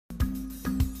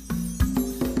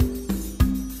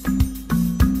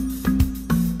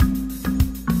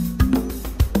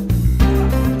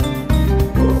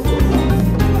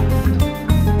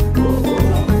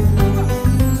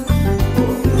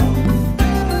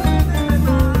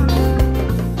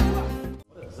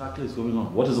exactly is going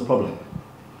on? What is the problem?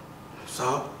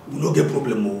 Sir, we don't get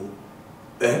problem.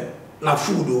 Na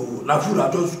food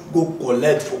I just go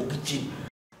collect from kitchen.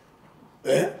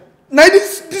 Now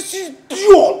this idiot,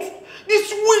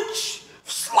 this witch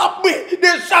slap me,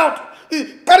 they shout,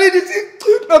 carry this thing,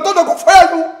 I thought I go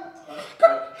fire you.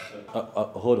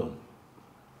 Hold on.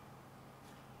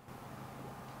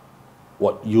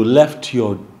 What, you left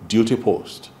your duty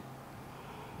post?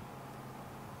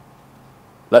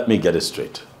 Let me get it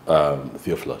straight,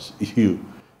 Theophilus. You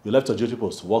left your duty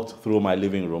post, walked through my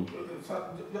living room.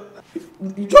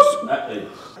 You just...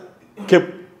 Keep.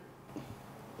 Okay,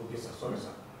 sir. Sorry, sir.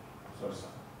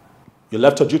 You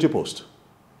left your duty post,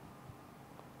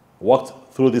 walked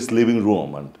through this living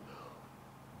room and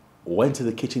went to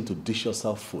the kitchen to dish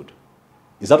yourself food.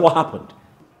 Is that what happened?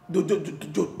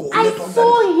 I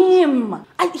saw him.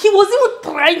 He was even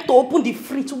trying to open the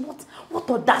fridge. What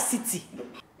audacity.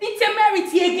 The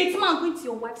temerity, a gate man going to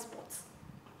your wife's pot.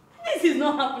 This is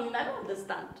not happening. I don't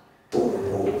understand.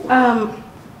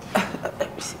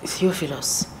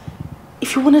 Theophilus,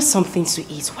 if you wanted something to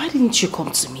eat, why didn't you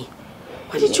come to me?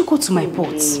 Why did you go to my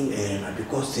pot?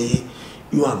 Because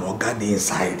you are not guarded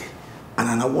inside. And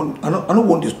I don't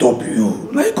want to stop you.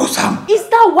 Like, is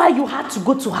that why you had to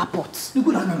go to her pot? And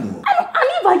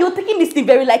if you're taking this thing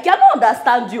very like, I don't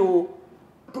understand you.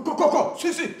 Go.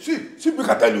 See, we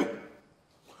can tell you.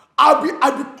 I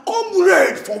become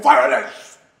red for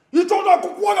violence. You don't know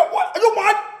what are you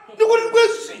mad? You wouldn't go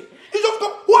see. You just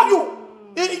come. Who are you?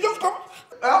 You just come.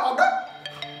 Okay.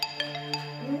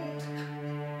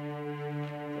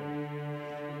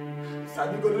 Sir,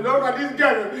 you go to look at this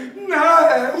girl.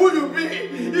 Nah, who you be?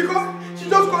 Because she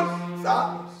just got. Sir.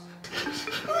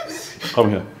 Come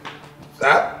here.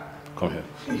 Sir? Come here.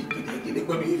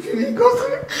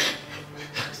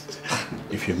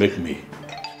 If you make me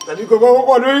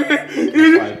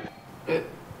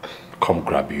come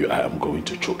grab you, I am going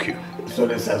to choke you.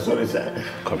 Sorry, sir.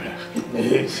 Come here.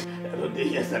 Yes,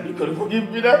 sir. You can forgive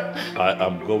me now. I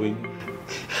am going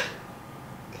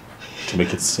to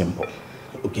make it simple.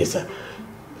 Okay, sir.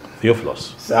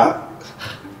 Theophilus. Sir?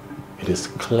 It is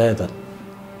clear that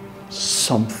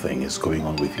something is going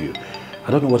on with you.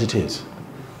 I don't know what it is.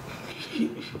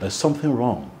 But there's something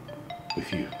wrong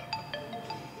with you.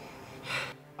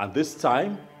 And this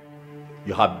time,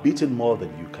 you have beaten more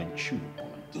than you can chew.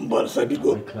 But sir,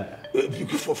 because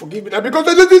forgive me now, because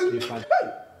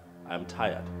I am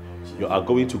tired. You are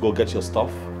going to go get your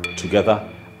stuff together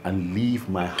and leave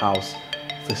my house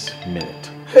this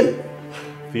minute. Hey.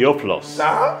 Theophilus.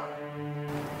 Sir?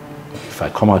 If I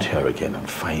come out here again and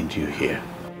find you here,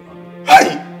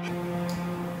 hey,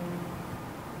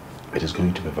 it is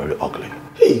going to be very ugly.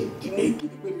 Hey,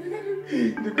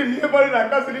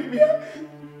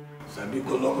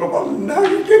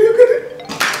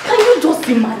 can you just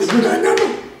imagine?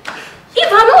 If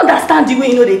I don't understand the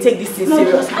way they take this thing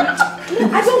serious,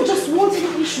 I don't just want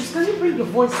any issues. Can you bring your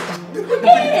voice down?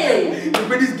 Hey! My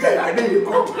friend, you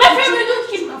don't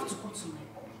have to go to my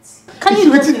point. Can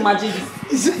you just imagine this?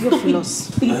 Theophilus,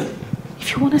 if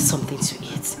you wanted something to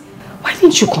eat, why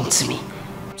didn't you come to me?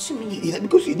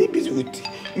 Because you're busy with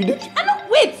you.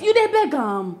 Wait, you dey beg I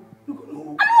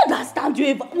don't understand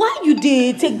you. Why you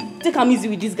dey take am easy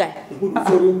with this guy?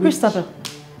 Christopher,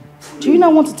 do you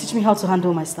not want to teach me how to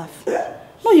handle my stuff?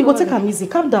 No, you go take am easy.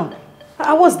 Calm down.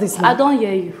 What's this now? I don't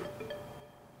hear you.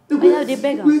 They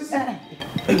beg am.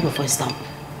 Bring your voice down.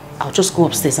 I'll just go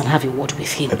upstairs and have a word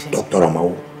with him. Dr.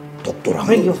 Amao.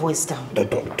 Bring your voice down.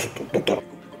 Doctor.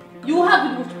 You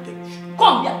have it.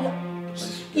 Come here.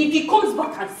 If he comes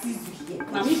back and sees you here,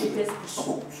 now me go first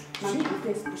push.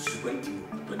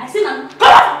 I say now,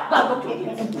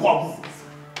 come on!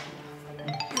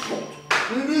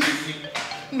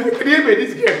 Can you be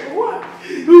this girl? What?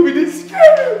 Who be this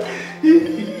girl?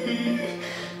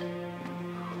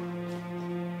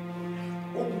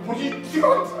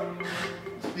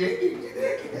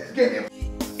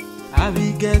 I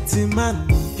be getting man,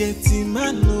 we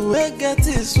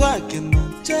getting swag and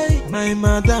my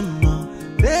madam.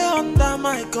 They under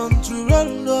my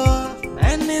control,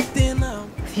 anything now.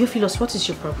 Theophilus, what is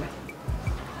your problem?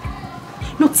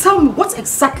 No, tell me, what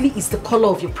exactly is the color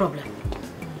of your problem?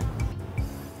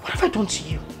 What have I done to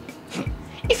you?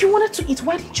 If you wanted to eat,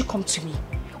 why didn't you come to me?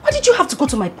 Why did you have to go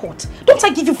to my pot? Don't I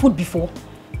give you food before?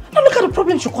 Now look at the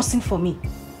problems you're causing for me.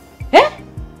 Eh?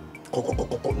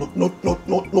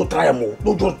 No try more.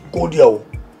 Don't just go there.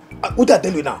 What I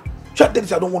tell you now? Should I tell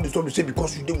you I don't want this to say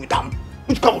because you deal with them?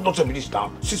 Which kind of nonsense is this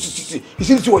now? See. You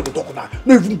see what they talk now?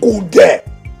 No even go there.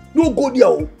 No go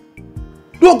there.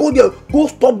 Don't go there. Go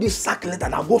stop this sack letter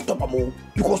now. Go stop them all.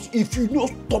 Because if you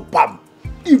don't stop them,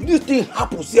 if this thing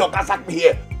happens, see Oga sack me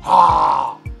here,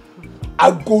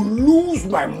 I go lose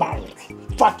my mouth.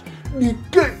 In fact, the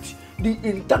gate, the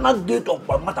internal gate of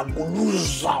my mouth, I go lose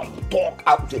sound. Talk.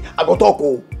 I go talk.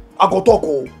 I go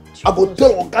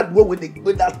tell Oga the way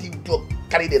when that thing to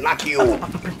carry the knock you.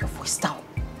 Papa, bring your voice down.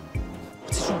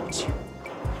 What is wrong with you?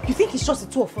 You think it's just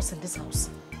the two of us in this house?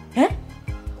 Eh?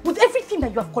 With everything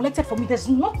that you have collected from me, there's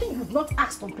nothing you've not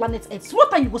asked on planet Earth. So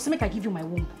what time you go say make I give you my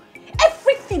womb?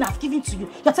 Everything I've given to you,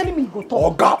 you're telling me you go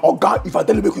talk. Oga, if I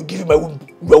tell you make you give you my womb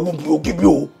will give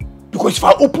you. Because if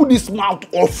I open this mouth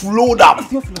or flow down.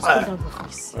 If you're slow down your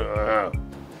voice.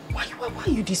 Why are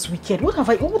you this wicked? What have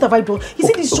I done? You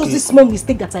see, this is just this small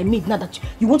mistake that I made now that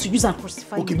you want to use and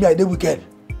crucify me. Okay, me I did wicked.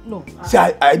 No. See,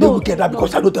 I did wicked now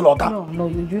because I don't tell Oga. No,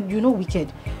 you know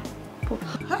wicked.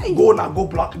 Hi. Go now, go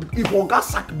block. If Oga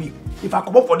sack me, if I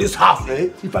come up for this house,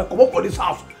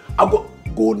 I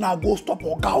go now, go stop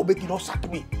Oga or make you not sack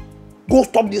me. Go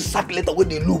stop this sack later when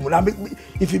they loom. Now make me,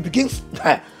 if it begins,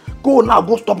 go now,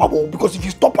 go stop him because if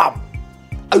you stop him,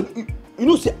 you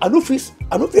know, say I don't feel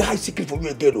high secret for you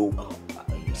again, oh.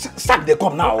 Sack they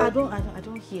come now. I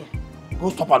don't hear. Go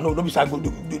stop him, no, don't be side. Go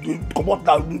come out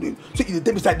now. See, if they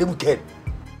tell me side, they will care.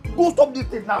 Go stop this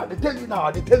thing now. They tell you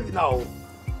now.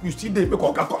 You see, they make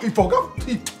Oga come. If Oga,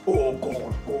 oh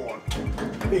God.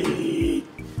 Hey.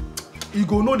 You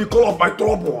go know the color of my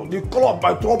trouble. The color of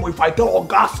my trouble. If I tell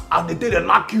Oga and they tell they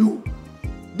knock you,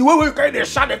 the way we carry the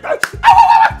shot, they tell,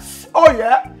 oh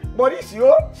yeah, but it's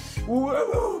you.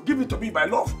 Give it to me, my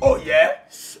love. Oh yeah.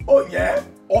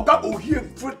 Oga go here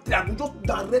everything. I go just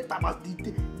direct them as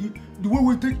the way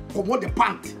we take come out the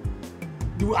pant.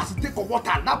 The way as you take come out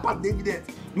and that part they there.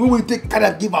 The way we take kind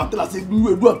of give and tell us say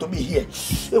you do it to me here.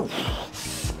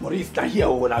 But it's not here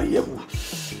when I hear.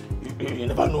 You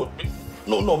never know.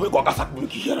 No, we go sack me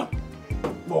here. No,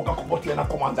 go come out here and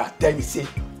come and tell me say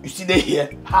you see they here.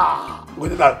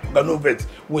 Wait that no vet.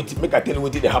 Wait, make I tell you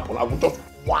what did happen. I will just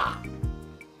wow.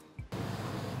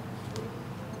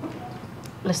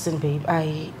 Listen, babe,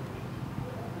 I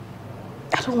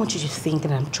don't want you to think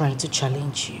that I'm trying to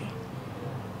challenge you.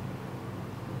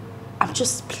 I'm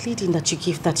just pleading that you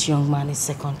give that young man a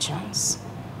second chance.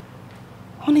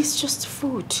 Honey, it's just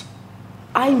food.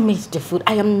 I made the food.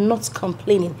 I am not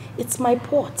complaining. It's my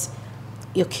pot.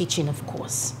 Your kitchen, of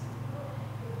course.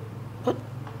 But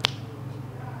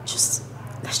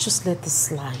let's just let this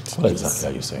slide. What exactly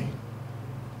are you saying?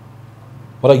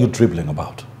 What are you dribbling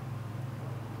about?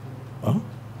 Huh?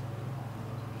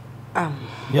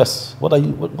 Yes. What are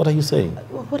you saying?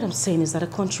 What I'm saying is that the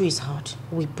country is hard.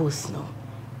 We both know.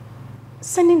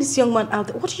 Sending this young man out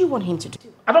there, what do you want him to do?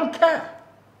 I don't care.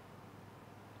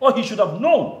 Or he should have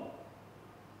known.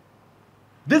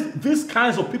 These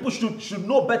kinds of people should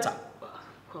know better.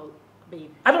 Well,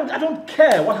 babe. I don't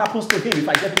care what happens to him if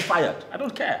I get him fired. I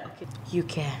don't care. Okay. You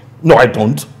care. No, I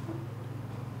don't.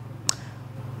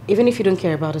 Even if you don't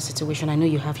care about the situation, I know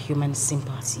you have human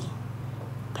sympathy.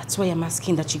 That's why I'm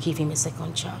asking that you give him a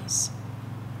second chance.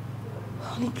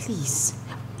 Honey, please.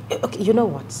 Okay, you know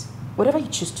what? Whatever you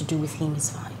choose to do with him is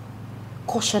fine.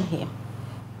 Caution him.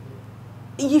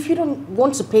 If you don't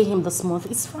want to pay him this month,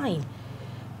 it's fine.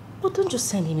 But don't just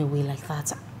send him away like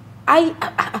that. I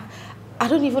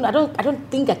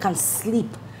don't think I can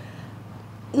sleep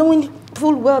knowing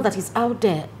full well that he's out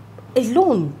there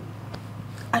alone.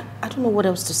 I don't know what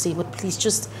else to say, but please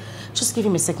just give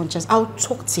him a second chance. I'll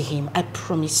talk to him. I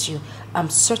promise you. I'm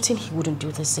certain he wouldn't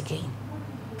do this again.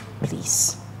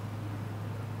 Please.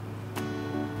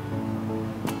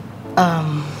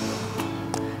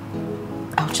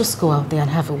 I'll just go out there and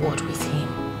have a word with him.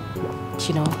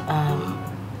 You know,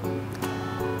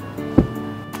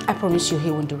 I promise you he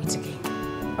won't do it again.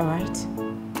 All right?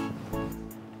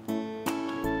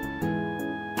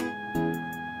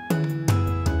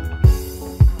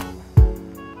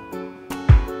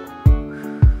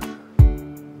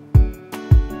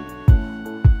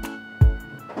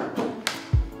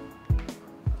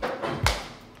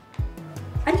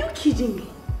 Are you kidding me?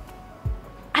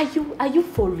 Are you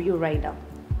for real right now?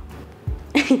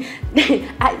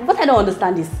 What I don't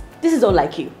understand is, this is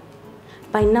unlike you.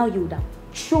 By now you would have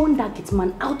thrown that gate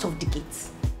man out of the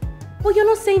gates. But you're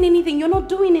not saying anything, you're not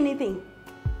doing anything.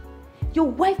 Your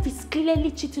wife is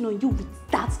clearly cheating on you with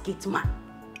that gate man.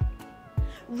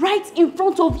 Right in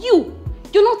front of you.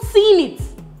 You're not seeing it.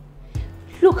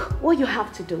 Look, what you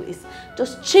have to do is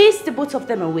just chase the both of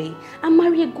them away and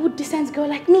marry a good, decent girl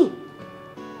like me.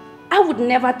 I would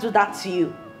never do that to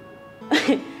you.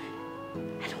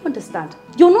 I don't understand.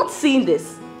 You're not seeing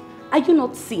this. Are you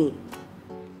not seeing?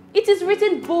 It is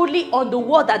written boldly on the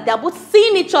wall that they're both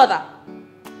seeing each other.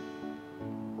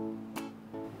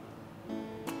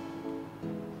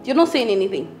 You're not saying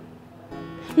anything.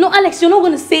 No, Alex, you're not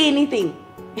going to say anything.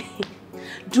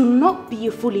 Do not be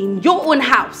a fool in your own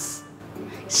house.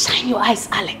 Shine your eyes,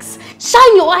 Alex.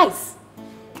 Shine your eyes.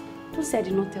 Don't say I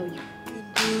did not tell you.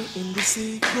 In the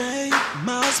secret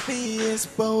must be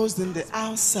exposed in the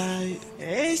outside.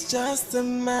 It's just a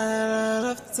matter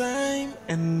of time,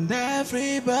 and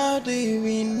everybody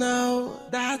we know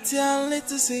that your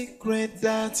little secret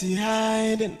that you're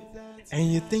hiding,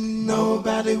 and you think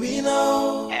nobody we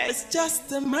know. It's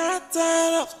just a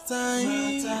matter of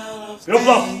time.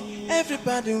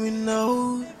 Everybody we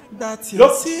know that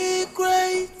your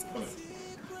secret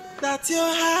that you're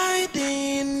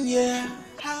hiding, yeah.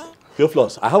 How?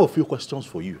 Theophilus, I have a few questions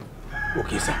for you.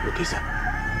 Okay, sir. Okay, sir.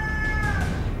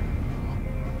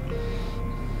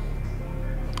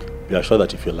 Be assured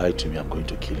that if you lie to me, I'm going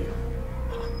to kill you.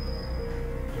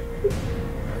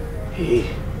 Hey.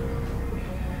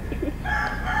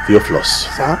 Theophilus.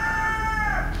 Sir?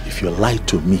 If you lie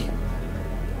to me,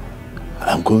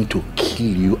 I'm going to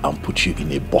kill you and put you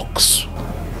in a box.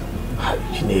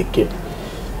 Chineke.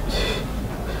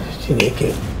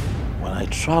 When I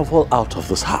travel out of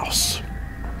this house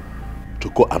to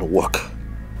go and work,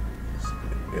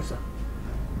 Yes, sir.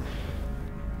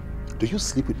 do you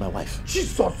sleep with my wife?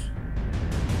 Jesus!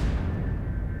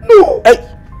 No!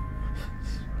 Hey!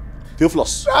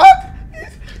 Theophilus! Sir?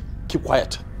 Keep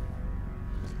quiet.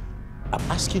 I'm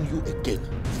asking you again.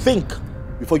 Think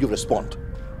before you respond.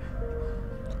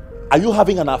 Are you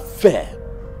having an affair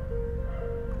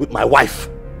with my wife?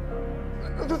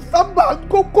 Samba,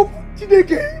 go,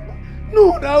 Chineke.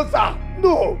 No, now, sir.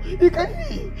 No, he can't.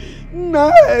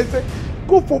 No,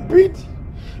 God forbid.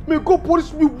 May God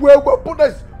punish me well,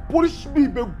 punish me.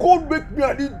 May God make me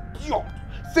an idiot.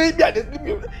 Say me and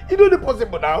sleep. You know the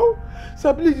possible now.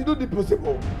 Sir, please, you know the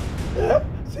possible. Yeah?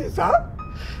 See, sir.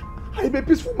 I'm a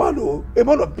peaceful man, oh, a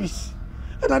man of peace.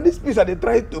 And at this peace, I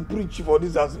try to preach for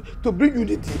this house, to bring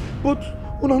unity. But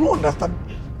when I don't understand,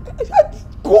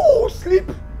 go sleep.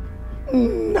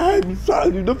 Nah,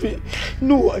 sir, you don't feel.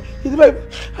 No, it's like.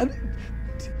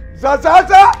 Sir.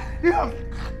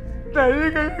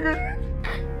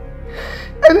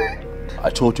 I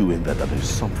told you in that there is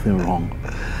something wrong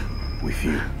with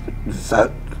you.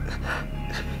 Sir,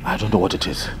 I don't know what it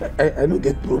is. I don't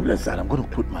get problems, sir. And I'm going to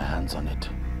put my hands on it.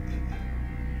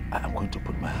 I'm going to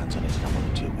put my hands on it and I'm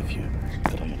going to deal with you.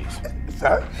 Get on your knees.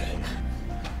 Sir?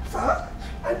 Sir?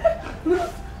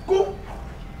 Go.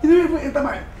 You didn't even enter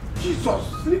my...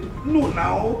 Jesus, sleep. No,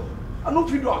 now. I don't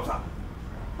feel do, sir.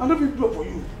 I don't feel do for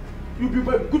you. You'll be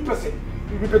a good person.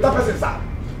 You'll be a better person, sir.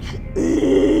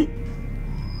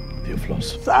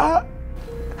 Theophilus. Sir?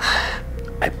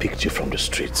 I picked you from the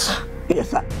streets. Yes,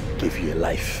 sir. Gave you a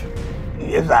life.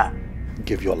 Yes, sir.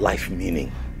 Give your life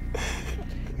meaning.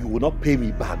 You will not pay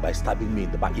me back by stabbing me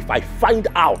in the back. If I find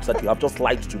out that you have just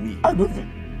lied to me, I don't feel...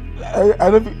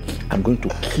 I'm going to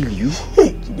kill you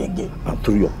and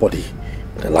throw your body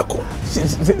in the laco.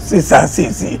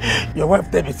 See, your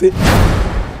wife tell me, say...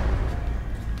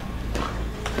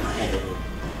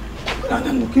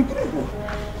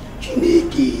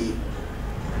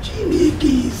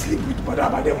 Chineke, sleep with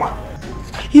Madame Adema.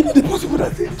 You know the possible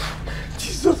that say,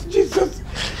 Jesus.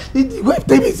 The wife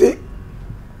tell me, say,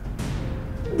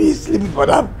 me sleep with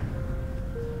Madame.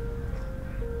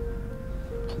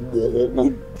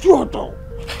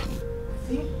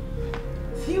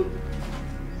 See?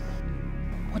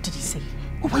 What did he say?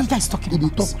 What were you guys talking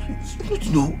about? You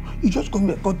don't know. You just come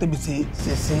here and tell me, say,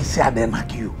 I didn't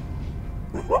knock you.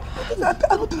 I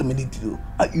don't tell him anything.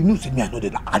 You know, see me, I know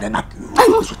that I didn't knock you. I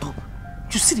will shut up.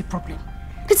 You see the problem?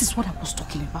 This is what I was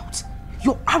talking about.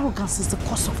 Your arrogance is the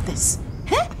cause of this.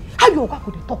 Eh? How you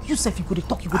could talk? You said you could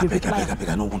talk, you could reply. I beg,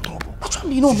 I don't want trouble. Which one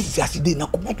do you know me? See, I see, they now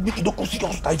come out to make you don't consider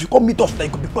us. If you come meet us, you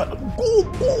could be quiet.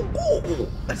 Go.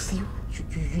 I see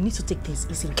you need to take things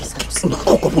easy in this house.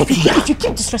 If you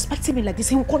keep disrespecting me like this,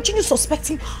 he will continue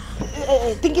suspecting,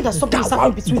 thinking that something is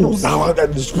happening between us. Now I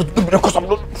can disrespect me because I'm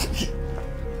not...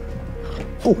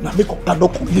 Oh, now make up that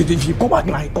door. If you come back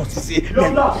like us, say...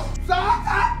 Sir!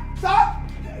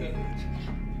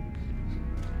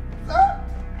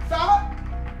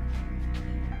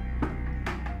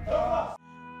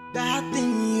 That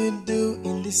thing you do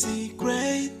in the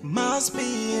secret must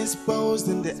be exposed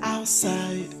in the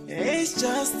outside. It's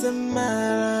just a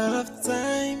matter of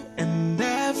time, and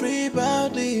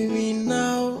everybody we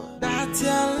know that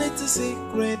your little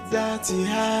secret that you're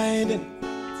hiding,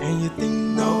 and you think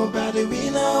nobody we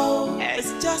know.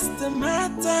 It's just a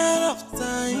matter of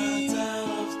time.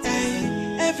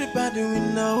 Hey, everybody we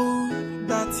know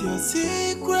that your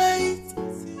secret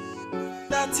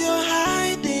that you're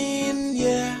hiding,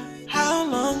 yeah. How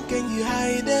long can you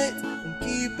hide it and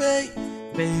keep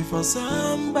pray for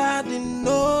somebody,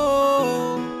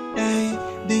 no. Hey,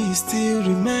 do you still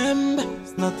remember?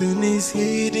 Nothing is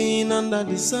hidden under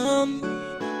the sun.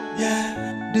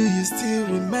 Yeah, do you still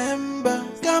remember?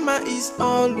 Karma is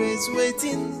always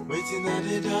waiting, waiting at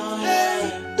the door.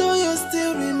 Hey, do you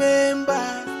still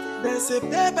remember? There's a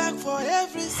payback for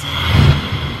every sin.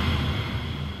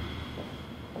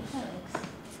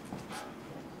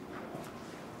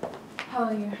 How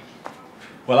are you?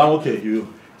 Well, I'm okay. You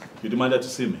demanded to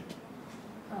see me.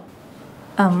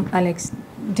 Alex,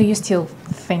 do you still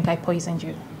think I poisoned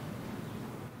you?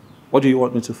 What do you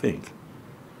want me to think?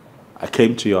 I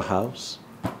came to your house.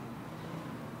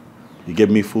 You gave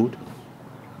me food.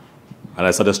 And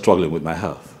I started struggling with my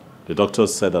health. The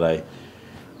doctors said that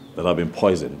I've been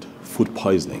poisoned, food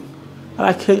poisoning.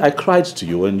 And I cried to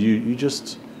you and you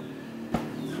just...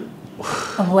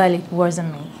 Oh, well, it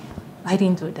wasn't me. I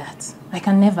didn't do that. I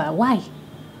can never. Why?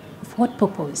 For what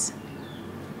purpose?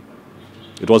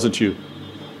 It wasn't you.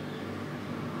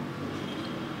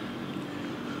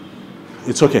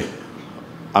 It's okay.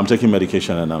 I'm taking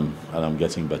medication and I'm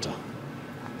getting better.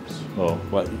 Oh,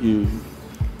 well,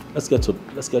 let's get to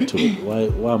it.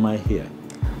 Why am I here?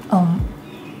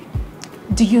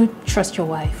 Do you trust your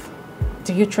wife?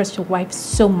 Do you trust your wife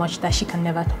so much that she can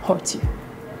never hurt you?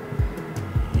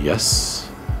 Yes.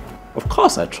 Of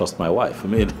course I trust my wife. I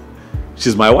mean,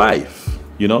 she's my wife,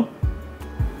 you know?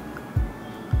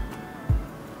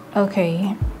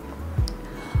 Okay.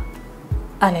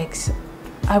 Alex,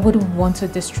 I wouldn't want to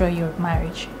destroy your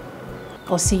marriage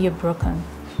or see you broken.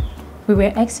 We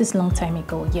were exes long time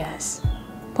ago, yes.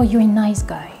 But you're a nice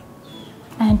guy.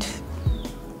 And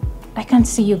I can't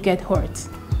see you get hurt.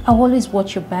 I'll always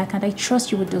watch your back and I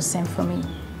trust you would do the same for me.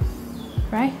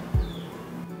 Right?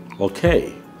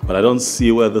 Okay. But I don't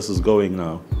see where this is going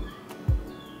now.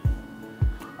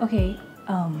 Okay,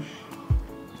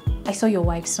 I saw your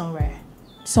wife somewhere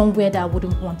that I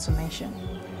wouldn't want to mention.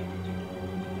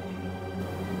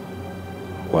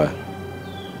 Where?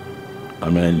 I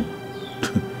mean,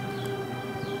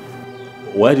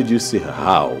 where did you see her?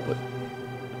 How? But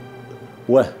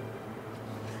where?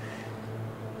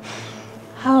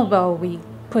 How about we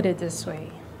put it this way?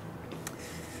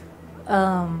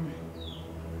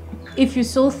 If you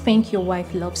so think your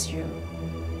wife loves you,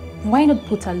 why not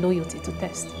put her loyalty to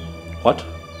test? What?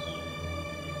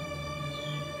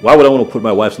 Why would I want to put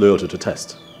my wife's loyalty to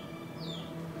test?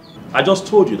 I just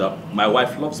told you that my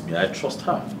wife loves me. I trust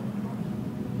her.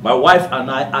 My wife and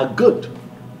I are good.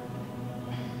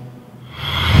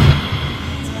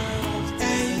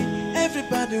 Hey,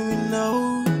 everybody will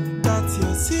know that's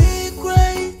your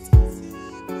secret,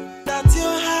 that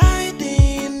you're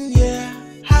hiding, yeah.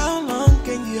 How long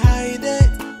can you hide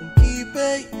it and keep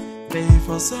it? Pray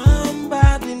for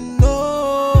somebody,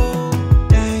 no.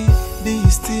 Hey, do you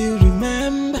still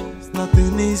remember?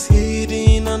 Nothing is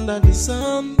hidden under the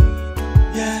sun.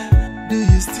 Yeah, do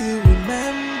you still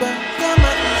remember?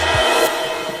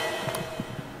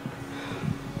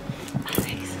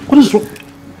 What is wrong?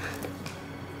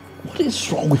 What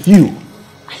is wrong with you?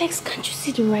 Alex, can't you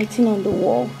see the writing on the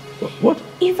wall? What?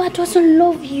 Eva doesn't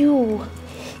love you.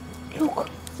 Look,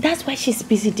 that's why she's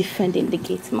busy defending the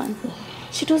gate man.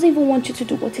 She doesn't even want you to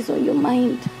do what is on your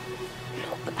mind.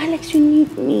 Look, Alex, you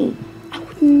need me. I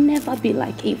would never be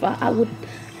like Eva. I would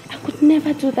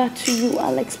never do that to you,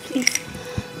 Alex, please.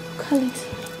 Look, Alex.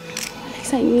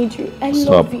 Alex, I need you. I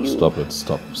love you. Stop it.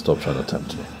 Stop trying to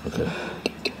tempt me, okay?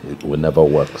 It will never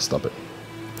work. Stop it.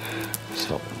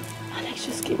 Stop. Alex,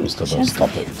 just give me Stop a it. chance.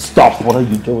 Stop it. Stop. What are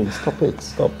you doing? Stop it.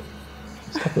 Stop.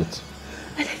 Stop it.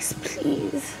 Alex,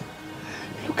 please.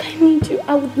 Look, I need you.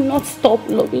 I would not stop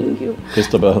loving you.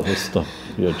 Christabel, stop.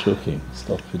 You're joking.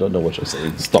 Stop. You don't know what you're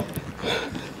saying. Stop.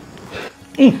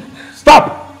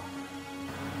 Stop!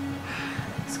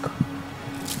 Let's go.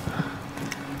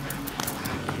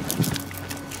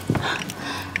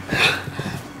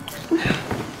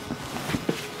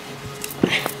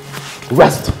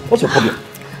 Rest. What's your problem?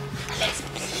 Alex,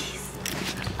 please.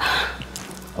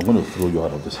 I'm going to throw you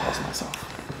out of this house myself.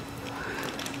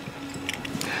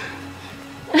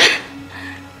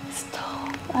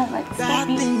 Stop. Alex, That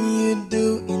baby. thing you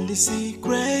do in the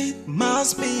secret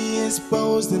must be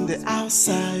exposed in the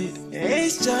outside.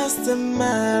 It's just a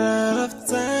matter of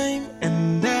time,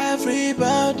 and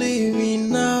everybody we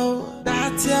know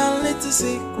that your little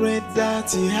secret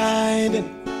that you hide,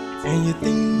 and you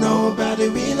think nobody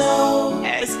we know.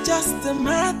 It's just a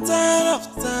matter of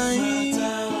time.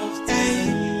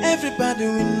 Hey, everybody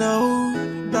we know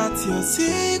that your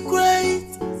secret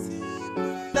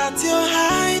that you're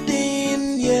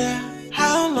hiding, yeah.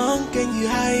 How long can you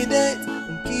hide it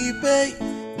and keep it?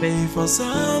 pay for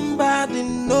somebody,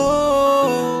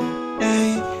 no.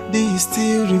 Hey, do you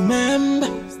still remember?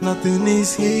 Nothing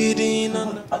is hidden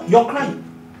on the... You're crying.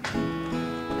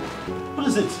 What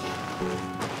is it?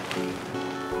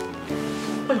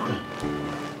 Why are you crying?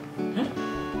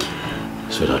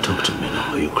 Huh? Sweetheart, talk to me now.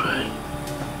 Why are you crying?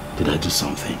 Did I do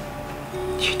something?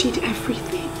 You did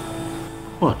everything.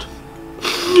 What?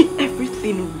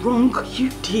 Everything wrong you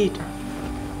did.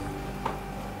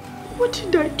 What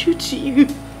did I do to you?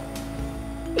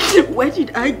 Where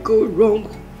did I go wrong?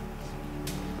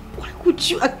 Why would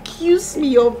you accuse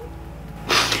me of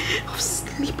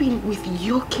sleeping with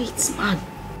your Kate's man?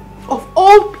 Of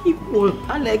all people,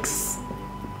 Alex.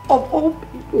 Of all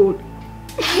people.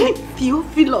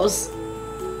 Theophilus.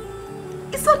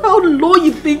 Is that how low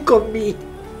you think of me?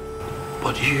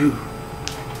 But you...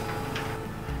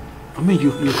 I mean,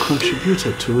 you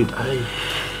contributed to it.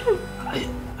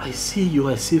 I see you,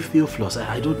 I see Theophilus.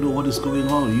 I don't know what is going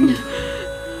on.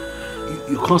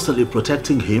 You're constantly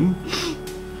protecting him.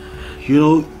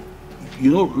 You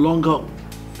no longer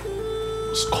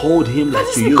scold him like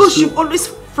you used to. Because you always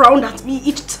frown at me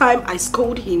each time I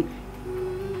scold him.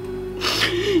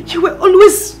 You were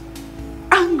always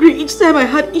angry each time I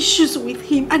had issues with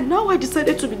him, and now I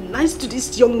decided to be nice to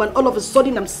this young man. All of a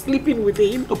sudden I'm sleeping with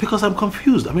him. No, because I'm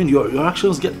confused. I mean, your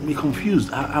actions get me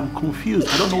confused. I'm confused.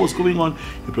 I don't know what's going on.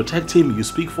 You protect him, you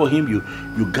speak for him, you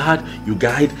guard, you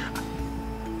guide.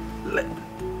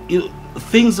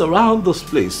 Things around this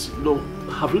place,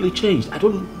 have really changed. I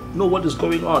don't know what is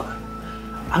going on.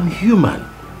 I'm human.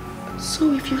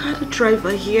 So if you had a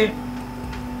driver here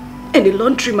and a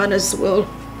laundryman as well,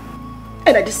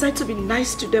 and I decide to be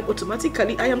nice to them,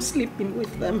 automatically I am sleeping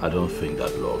with them. I don't think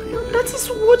that love you. That is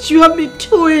what you have been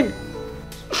doing.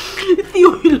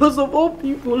 Theophilus of all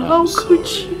people, how could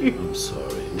you? I'm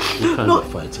sorry. We can't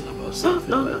be fighting about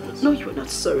something like this. No, you're not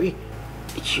sorry.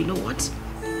 You know what?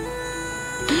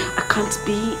 I can't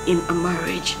be in a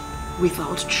marriage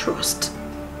without trust.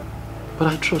 But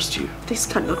I trust you. This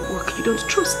cannot work. You don't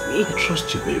trust me. I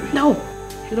trust you, baby. No.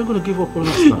 You're not going to give up on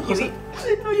us now.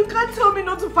 No, you can't tell me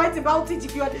not to fight about it.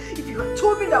 If you had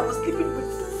told me that I was sleeping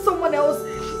with someone else,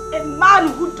 a man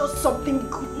who does something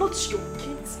good, not your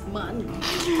kids, man.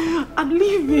 I'm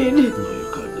leaving. No,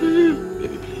 you can't leave me.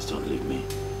 Baby, please don't leave me.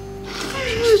 I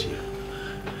trust you.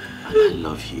 And I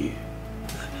love you.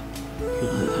 I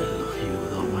love you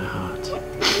with all my heart.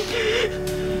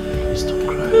 Please don't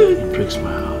cry. It breaks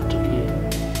my heart, okay?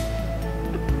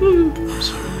 I'm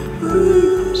sorry, baby.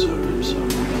 I'm sorry. I'm sorry.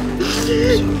 I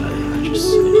just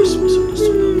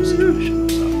misunderstood the situation.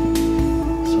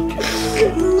 It's okay. Stop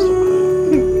crying.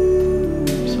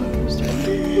 I'm sorry. Stop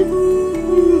crying.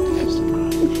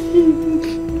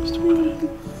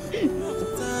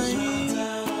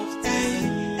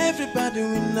 Everybody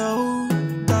will know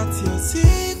that your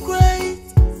secret,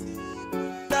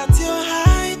 that you're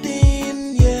hiding,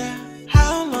 yeah.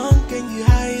 How long can you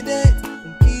hide it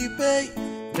and keep it?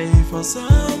 Pay for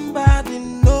somebody,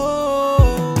 no.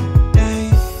 Hey,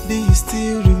 do you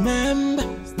still remember?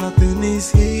 Nothing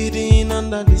is hidden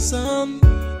under the sun.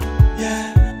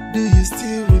 Yeah, do you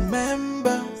still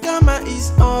remember? Karma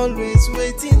is always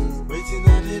waiting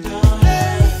at the door.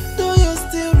 Hey, do you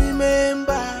still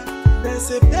remember?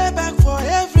 There's a payback for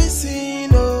every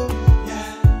sin, oh.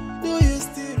 Yeah, do you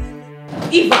still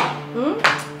remember? Eva!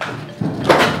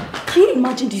 Can you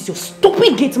imagine this, your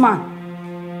stupid gate man?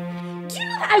 Do you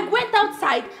know that I went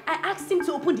outside, I asked him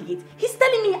to open the gate. He's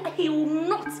telling me he will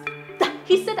not.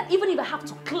 He said that even if I have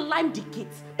to climb the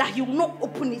gate, that he will not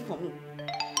open it for me.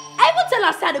 I even tell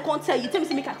her, I can't tell you. Tell me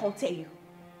to make I can't tell you.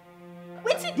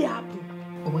 What did they happen?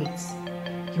 Wait,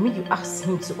 you mean you asked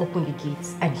him to open the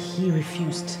gate and he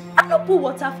refused? I don't put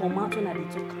water for mouth when I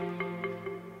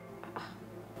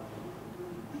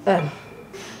talk.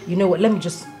 You know what, let me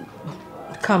just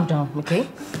calm down, okay?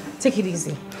 Take it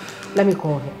easy. Let me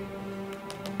call him.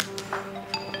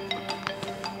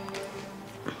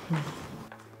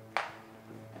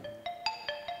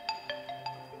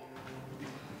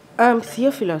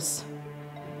 Theophilus,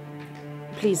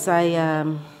 please, I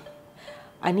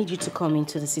need you to come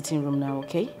into the sitting room now,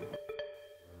 okay?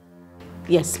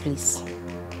 Yes, please.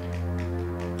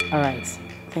 All right,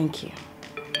 thank you.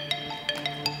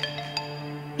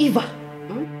 Eva,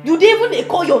 you didn't even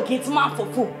call your gate man for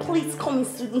phone. Please come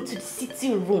into the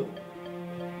sitting room.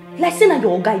 Like saying that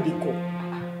your guy they call.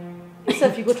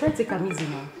 Yourself, you go try to take him easy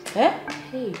now. Eh?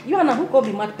 Hey, you and I who call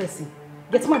be mad person?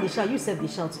 Get man they shout, you said they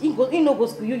shout. He no go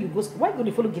school, you go school. Why go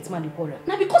they follow get man the quarrel?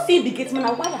 Now because he be get man,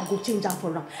 why I go change him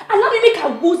for him? And let me make her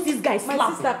lose this guy. My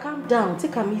sister, calm down,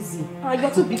 take him easy. You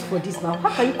are too big for this now.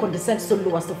 How can you condescend so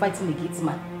low as to fighting the gate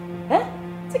man? Eh?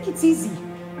 Take it easy.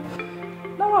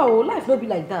 No, life no be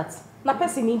like that. Na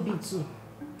person need be too.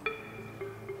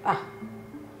 Ah.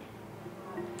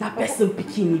 Na person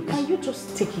picking. Can you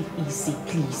just take it easy,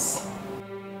 please?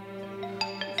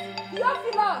 You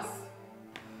have us.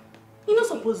 You're not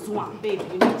supposed to one. Babe,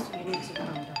 you need to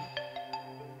calm down.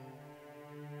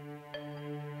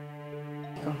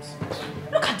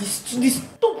 Look at this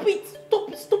stupid,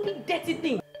 dirty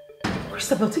thing.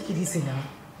 Christabel, take it easy now.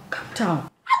 Calm down.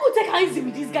 I will take her easy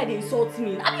with this guy that insults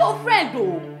me. I'm your friend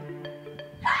though.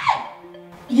 Hey!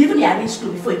 You even arrange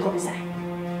clothes before you come inside.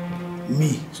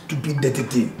 Me, stupid dirty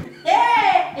thing.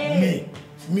 Hey!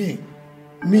 Me.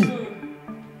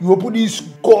 You open this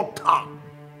gutter.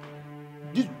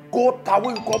 This gutter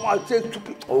when you come and say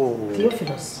stupid. Oh.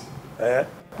 Theophilus. Eh?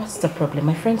 What's the problem?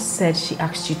 My friend said she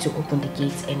asked you to open the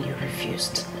gate and you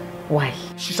refused. Why?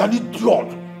 She's an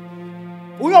idiot.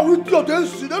 Oh, yeah, we idiot.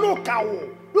 They don't cow.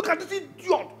 Look at this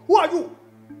idiot. Who are you?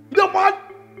 The man.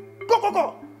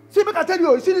 Go. See, make I tell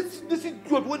you. You see this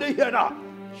idiot when they hear that?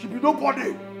 She be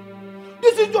nobody.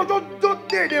 This idiot just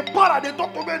they para. They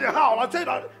talk to me in the house. I say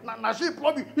that. Now she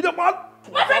probably. You the man.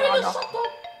 My friend will shut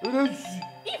up.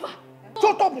 Eva.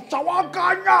 Shut up,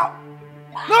 Shawaganya.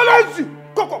 No, let's see.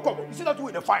 Go. You see that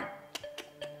way they find.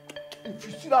 If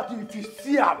you see that, if you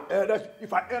see her,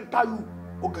 if I enter you,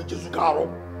 okay, just go.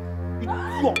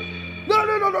 No. So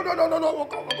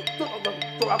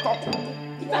I talk.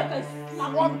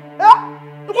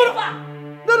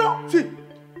 No. See.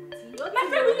 My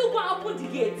friend, will you go and open the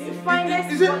gate?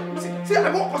 See, I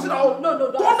won't consider. No.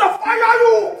 Don't fire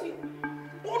you.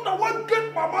 Don't one get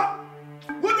mama.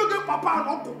 When you get papa and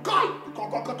uncle,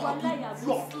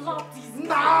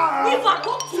 Nah. If I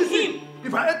talk to him.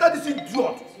 If I enter this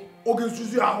idiot, okay,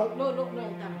 Susie, No.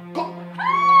 Come.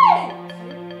 Hey!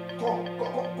 Come.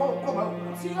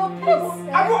 See your place.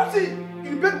 I won't see.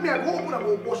 You beg me, I go open and go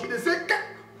wash it. They say,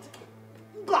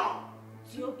 go.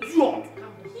 Idiot.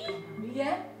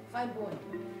 Yeah? Fine boy.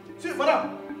 See,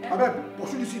 madam, I beg,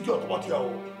 pursue this idiot about here.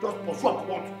 Just pursue her,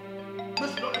 come on.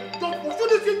 Just pursue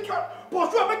this idiot.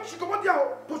 Pursue her, make she come out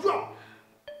here. Pursue her.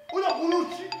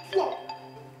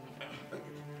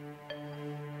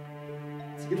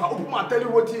 If I open my tell you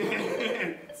what you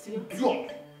idiot.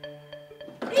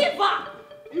 Eva!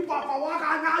 Come on,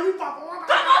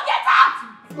 get out!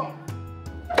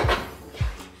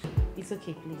 It's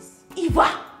okay, please. Eva!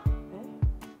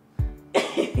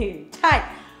 Hi.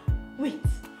 Wait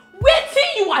till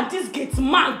you and this gate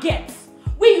man get.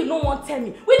 Where you no one tell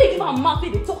me. Where they give a mouth,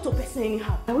 they talk to a person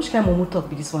anyhow. I wish kind of Momo talk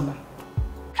with this one now.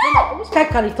 I wish kind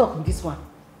carry talk with this one.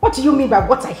 What do you mean by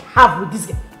what I have with this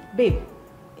guy? Babe,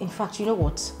 in fact, you know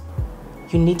what?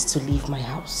 You need to leave my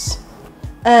house.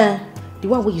 The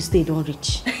one where you stay don't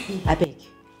reach. I beg.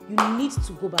 You need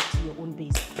to go back to your own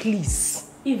base,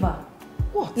 please. Eva.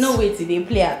 What? No way till they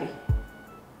play Abby.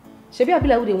 Shebi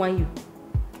Abila who they want you.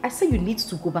 I say you need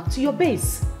to go back to your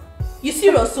base. You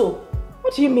serious so?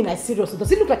 What do you mean I'm serious?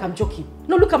 Does it look like I'm joking?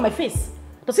 No, look at my face.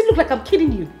 Does it look like I'm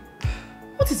kidding you?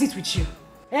 What is it with you?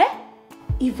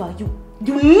 Eva, you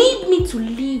need me to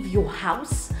leave your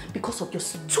house because of your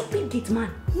stupid gate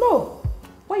man. No.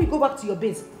 When you go back to your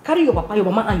base, carry your papa, your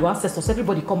mama and your ancestors,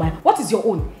 everybody come out. What is your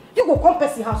own? You go come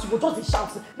person house, you go just the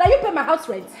shout. Now you pay my house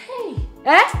rent. Hey.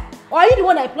 Or are you the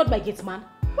one that employed my gate man?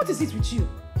 What is it with you?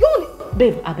 You only...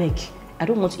 Babe, I beg. I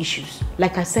don't want issues.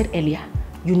 Like I said earlier,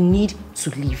 you need to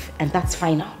leave and that's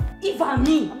final. Eva,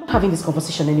 me. I'm not having this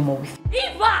conversation anymore with you.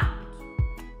 Eva!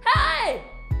 Hey!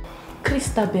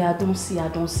 Christabel, I don't see.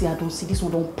 This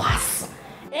one don't pass.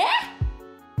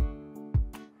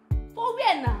 For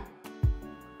where now?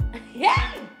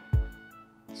 Yeah!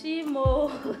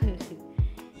 Chimo.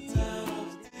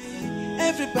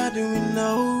 Everybody will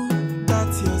know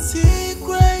that's your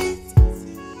secret,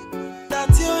 that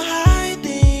you're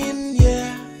hiding,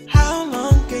 yeah. How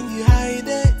long can you hide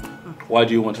it? Why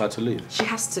do you want her to leave? She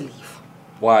has to leave.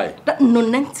 Why? That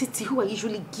non-entity who I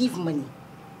usually give money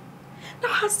now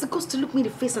has the guts to look me in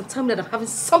the face and tell me that I'm having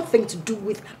something to do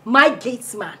with my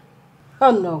gates man.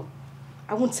 Oh no,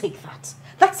 I won't take that.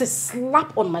 That's a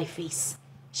slap on my face.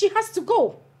 She has to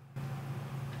go.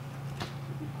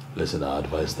 Listen, I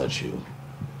advise that you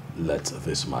let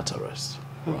this matter rest,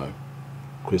 right?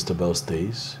 Christabel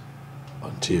stays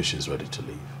until she's ready to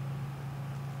leave.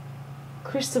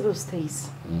 Christabel stays.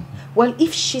 Well,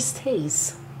 if she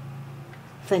stays,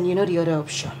 then you know the other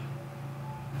option.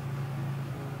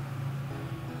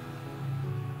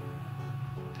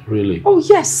 Really? Oh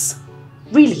yes,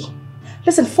 really.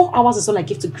 Listen, 4 hours is all I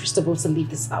give to Christabel to leave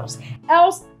this house.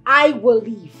 Else, I will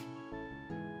leave.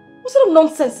 What sort of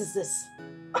nonsense is this?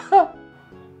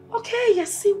 Okay, I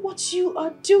see what you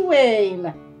are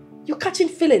doing. You're catching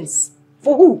feelings.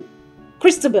 For who?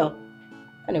 Christabel.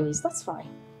 Anyways, that's fine.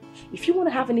 If you want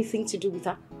to have anything to do with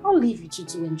her, I'll leave you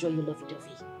to enjoy your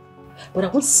lovey-dovey. But I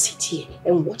won't sit here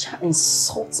and watch her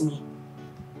insult me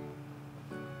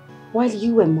while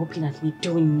you were moping at me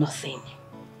doing nothing.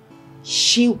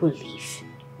 She will leave,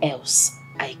 else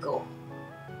I go.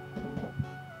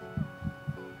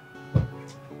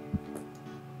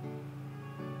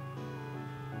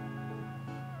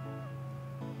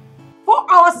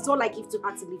 Hours is all I give to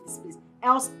her to leave this place,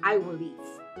 else I will leave.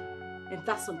 And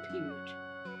that's on period.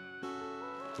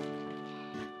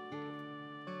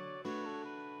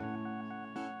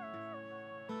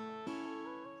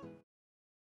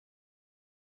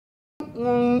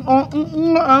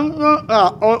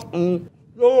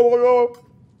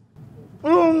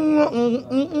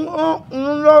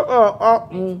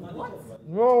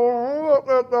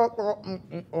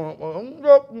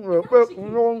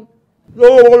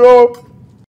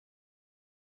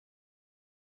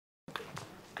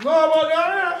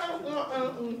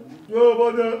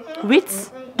 Wait.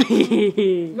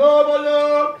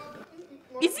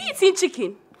 Is he eating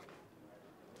chicken?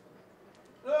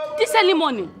 This early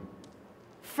morning?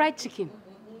 Fried chicken.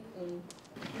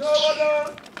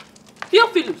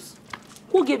 Theophilus,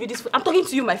 who gave you this food? I'm talking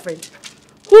to you, my friend.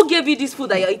 Who gave you this food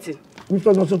that you're eating?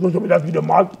 Mr. not supposed to be that with the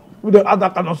mouth, with the other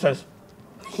kind of nonsense.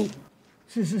 See.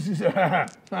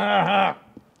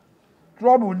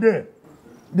 Trouble there.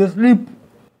 They sleep.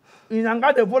 In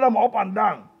Anga, they follow them up and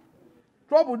down.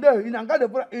 Trouble there. In Anga, they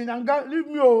follow. In Anga, leave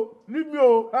me, oh. Leave me,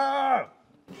 oh.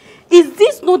 Is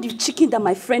this not the chicken that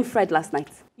my friend fried last night?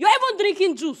 You're even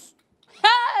drinking juice.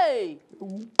 Hey!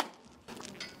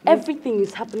 Everything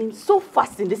is happening so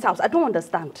fast in this house. I don't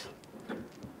understand.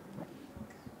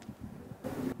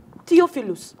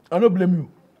 Theophilus. I don't blame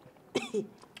you.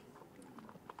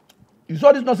 You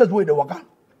saw this nonsense way they walk out.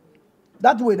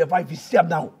 That way they fight, if you see them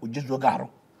now, we just walk out.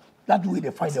 That way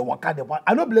they fight, they walk out, they fight.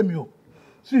 I don't blame you.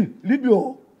 See, leave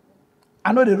you.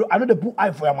 I know they put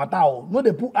eye for your matter. No,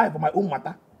 they put eye for my own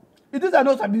matter. It is I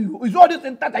know sabi you. It's all this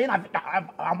in that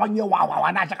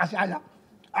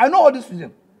I know all this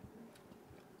reason.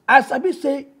 I sabi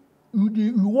say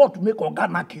you want to make Oga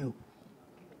knock you.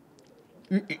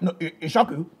 It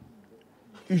shock you.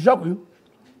 It shock you.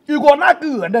 You go knock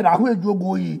you and then I will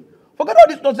go you. Forget all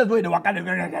this nonsense where they work.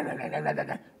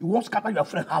 You won't scatter your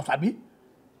friend's house, Abi.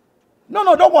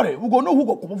 No, don't worry. We go know who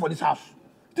go come for this house.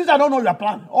 This I don't know your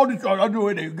plan. All this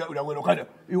way they get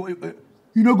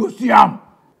you know go see him.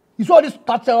 You saw this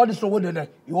starter, all this over there.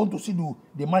 You want to see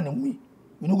the man in me.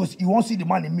 You won't see the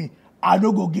man in me. I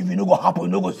don't go give you, no go happen,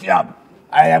 no go see him.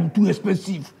 I am too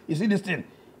expensive. You see this thing?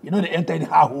 You know they enter in the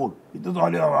hole. It is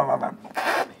all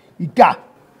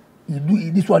you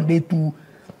do this one day too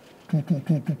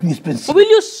expensive. Will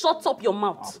you shut up your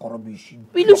mouth?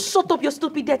 Will you shut up your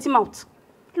stupid dirty mouth?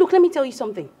 Look, let me tell you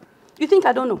something. You think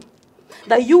I don't know?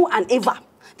 That you and Eva,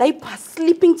 that you are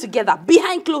sleeping together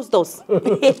behind closed doors.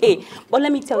 But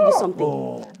let me tell you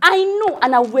something. I know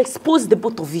and I will expose the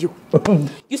both of you.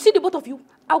 You see the both of you?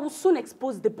 I will soon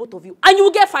expose the both of you. And you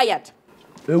will get fired.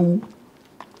 I don't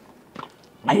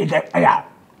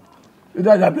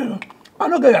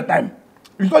get your time.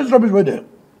 You saw this rubbish where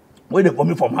they for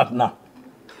me from heart now.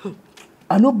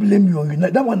 I don't blame you.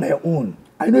 That one on your own.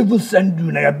 I don't even send you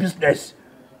in your business.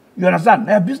 You understand?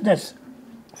 Your business.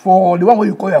 For the one where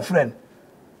you call your friend.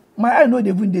 My eye know they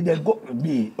even did they go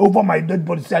me over my dead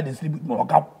body side they sleep with my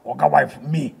Oga wife.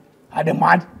 Me. Are they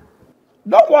mad?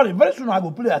 Don't worry, very soon I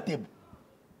will play a tape.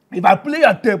 If I play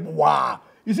a tape, wow.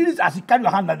 You see this as you carry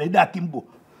your hand and the day Kimbo.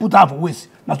 Put her for waste.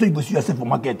 Now so you go see yourself for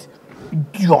market.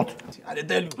 Idiot. I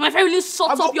tell you. My friend, will you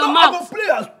shut up your mouth? I will play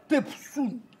a tape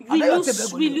soon.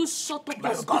 Will you shut up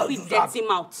your stupid dirty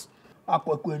mouth? I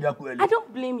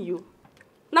don't blame you.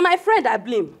 Now my friend I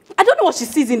blame. I don't know what she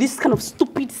sees in this kind of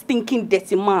stupid, stinking,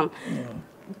 dirty man.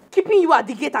 Keeping you at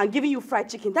the gate and giving you fried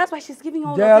chicken. That's why she's giving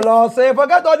all jealous. Say,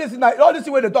 forget all this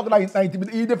way they talk like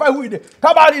intimidate. You define who they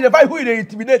come out, you define who they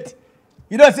intimidate.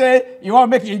 You don't say you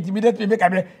want to make you intimidate me,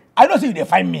 I don't see you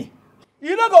define me.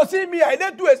 You don't go see me, I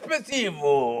ain't too expensive.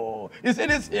 Oh. You see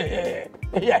this? Here.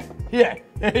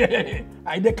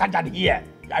 I didn't catch that here.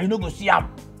 I don't go see him.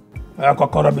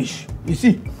 Rubbish. You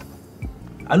see?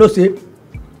 I know say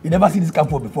you never see this camp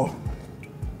before.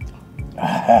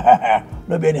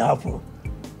 Don't be anyhow phone.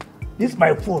 This is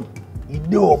my phone. It's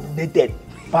no updated.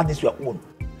 But this your own.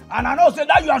 And I know say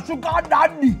that you are sugar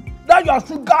daddy. That you are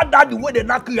sugar daddy where they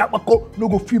knock you up. No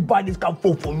go feel buy this camp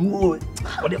phone for you.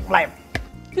 For the fly.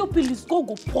 Yo, please go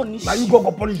punish you. Now you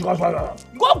go punish you.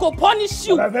 Go punish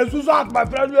you. My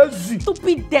friend,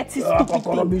 stupid, dirty, stupid.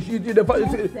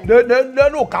 They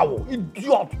no cow.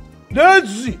 Idiot.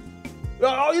 Lazy.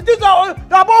 You think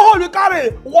that borehole you carry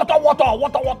water,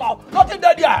 nothing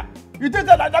there. You think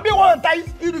that I mean want to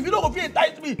entice? If you don't feel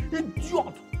entice me,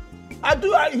 idiot.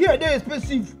 I hear they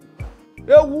expensive.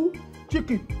 Ewu,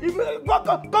 chicken. If you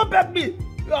come back me,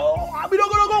 I be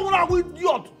not gonna go with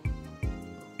idiot.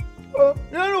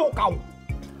 You know cow.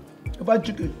 If I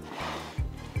chicken.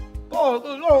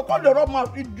 Oh no, come the rob my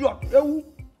idiot. Ewu.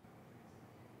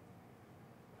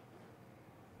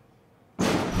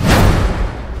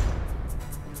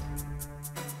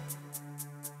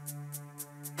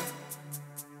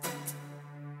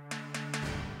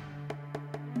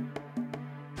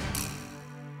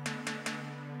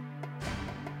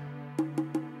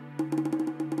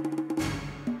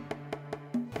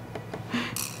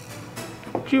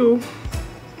 Joe,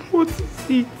 what is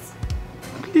it?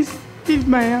 Please leave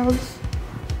my house.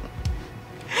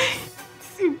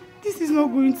 See, this is not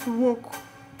going to work.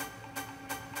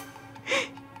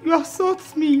 You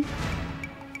assault me.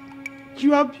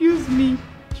 You abuse me.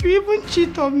 You even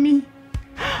cheat on me.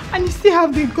 And you still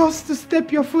have the guts to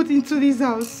step your foot into this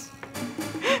house.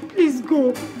 Please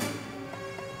go.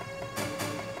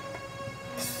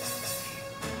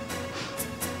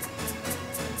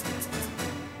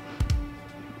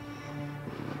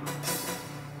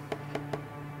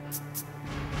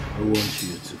 I want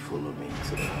you to follow me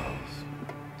to the house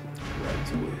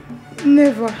right away.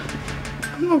 Never.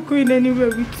 I'm not going anywhere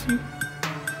with you.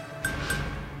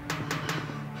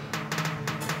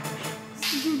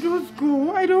 You just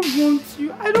go. I don't want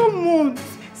you. I don't want.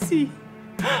 See,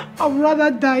 I'd rather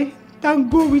die than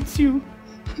go with you.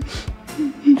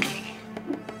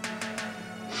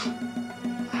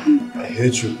 I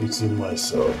hate repeating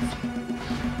myself.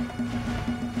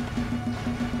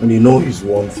 And you know it's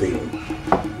one thing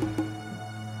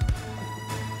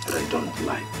I don't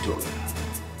like doing.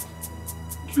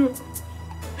 Joe,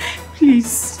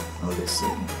 please. Now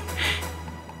listen.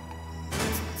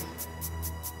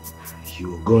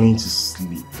 You're going to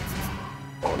sleep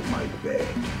on my bed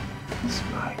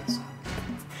tonight.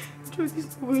 Joe, this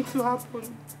is going to happen.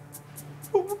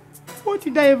 What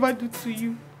did I ever do to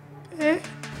you? Eh?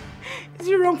 Is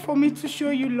it wrong for me to show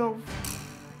you love?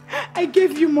 I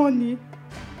gave you money.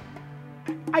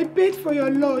 I paid for your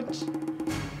lodge.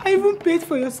 I even paid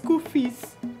for your school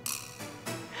fees.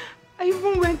 I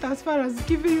even went as far as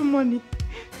giving you money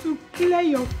to clear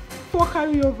your 4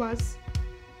 carryovers.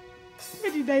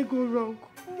 Where did I go wrong?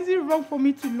 Is it wrong for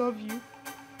me to love you?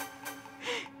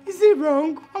 Is it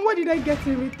wrong? And what did I get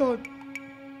in return?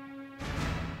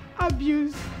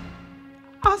 Abuse.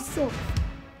 Assault.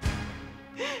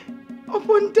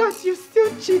 Upon that, you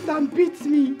still cheat and beat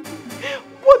me.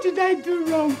 What did I do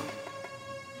wrong?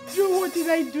 Joe, what did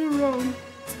I do wrong?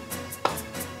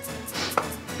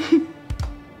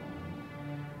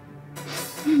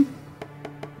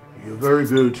 You're very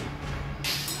good.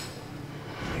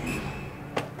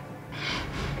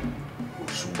 You're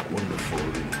so wonderful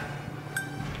in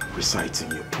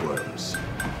reciting your poems.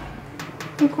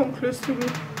 Don't come close to me.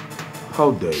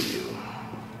 How dare you?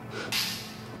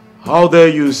 How dare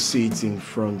you sit in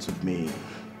front of me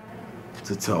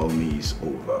to tell me it's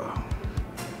over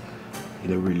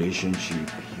in a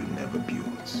relationship you never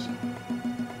built?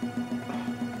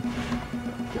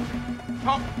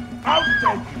 How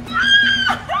dare you?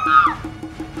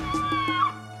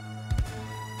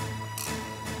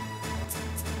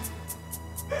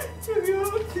 You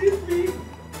hurting me.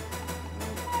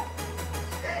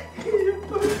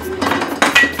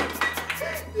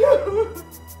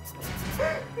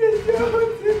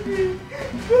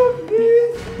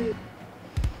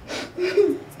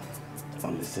 Now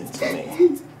listen to me.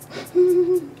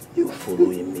 You're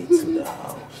following me to the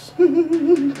house.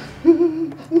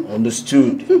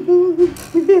 Understood?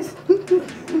 Yes. You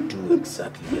will do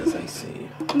exactly as I say.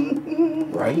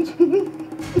 Right?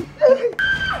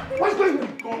 What's going on?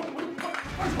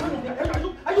 What's going on here?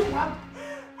 Are you mad?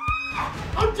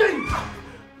 How dare you?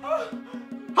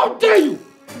 How dare you?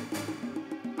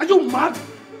 Are you mad?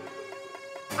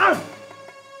 Anne,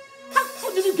 how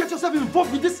did you get yourself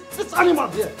involved with this animal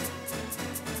here?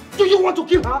 Do you want to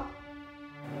kill her?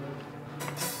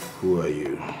 Who are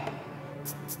you?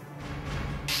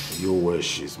 You wish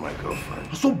she's my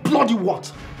girlfriend. So bloody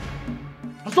what?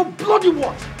 So bloody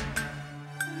what?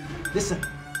 Listen,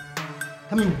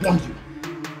 let me warn you.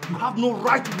 You have no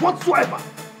right whatsoever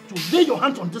to lay your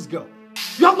hands on this girl.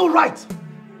 You have no right.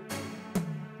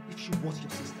 If she was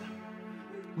your sister,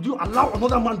 would you allow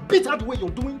another man beat her the way you're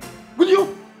doing? Will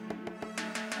you?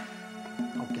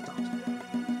 Now get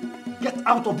out. Get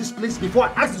out of this place before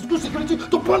I ask the school security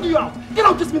to bond you out. Get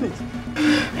out this minute.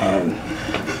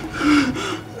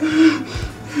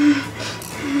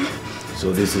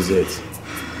 So this is it.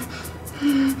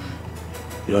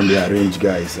 You don't arrange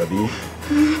guys, Abi.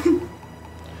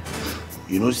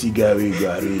 You know, see guy where you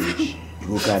go arrange. You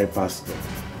go carry pastor.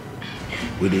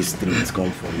 Where the streets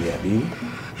come from here, Abi.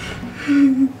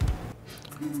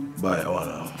 Bye,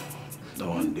 Awana. That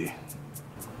one day.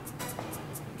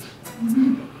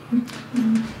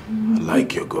 I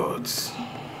like your gods.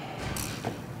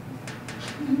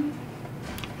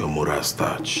 Your moral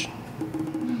starch.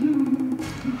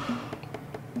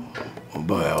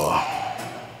 But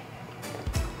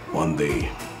one day,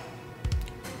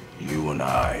 you and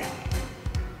I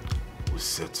will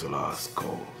settle our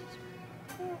scores.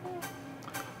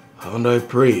 And I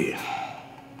pray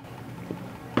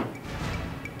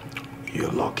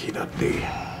you're lucky that day.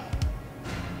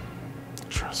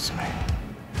 Trust me.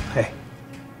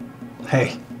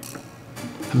 Hey,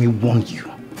 let me warn you.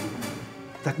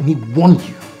 Let me warn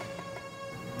you.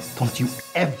 Don't you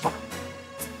ever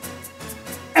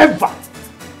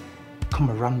come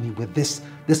around me with this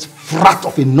frat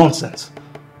of a nonsense.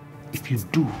 If you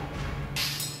do,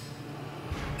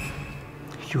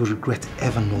 you'll regret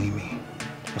ever knowing me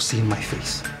or seeing my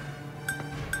face.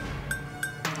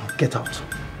 Now get out.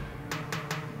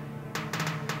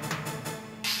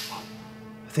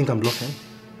 You think I'm bluffing?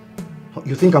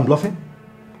 You think I'm bluffing?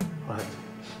 All right.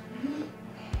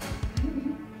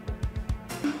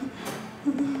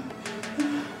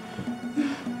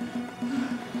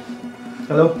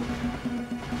 Hello?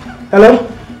 Hello?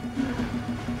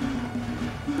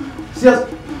 Yes.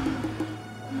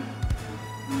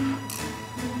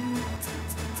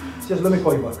 Yes, let me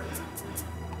call you back.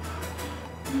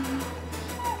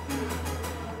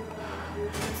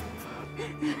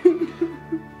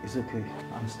 It's okay.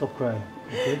 Stop crying,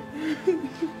 okay?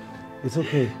 It's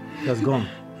okay. He has gone.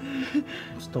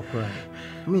 Stop crying.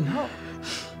 I mean, how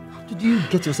did you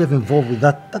get yourself involved with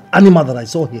that animal that I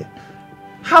saw here?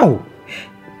 How?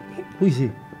 Who is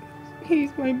he?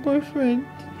 He's my boyfriend.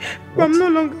 But I'm no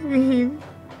longer with him.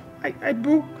 I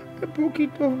broke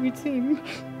it off with him.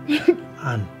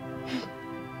 Anne,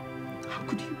 how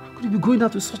could you be going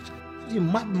out with such a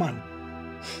madman?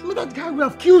 I mean, that guy would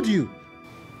have killed you.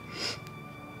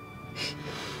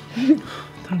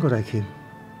 Thank God I came.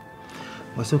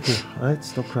 But it's okay, alright?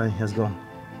 Stop crying, he has gone.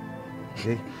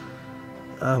 Okay?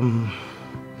 I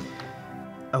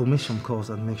will make some calls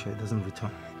and make sure he doesn't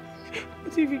return.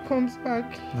 What if he comes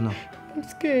back? No. I'm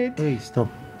scared. Hey, stop.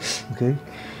 Okay?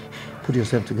 Put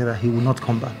yourself together, he will not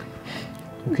come back.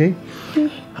 Okay?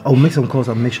 I will make some calls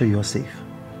and make sure you are safe.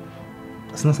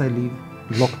 As soon as I leave,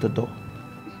 lock the door.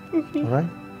 Okay. Alright?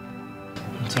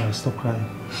 I'm sorry, stop crying.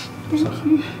 I'm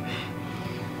sorry.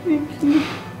 Thank you.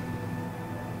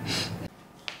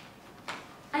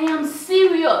 I am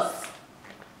serious.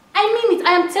 I mean it.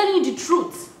 I am telling you the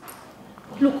truth.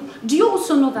 Look, do you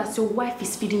also know that your wife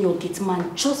is feeding your gate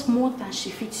man just more than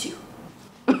she feeds you?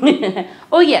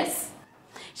 Oh yes.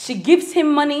 She gives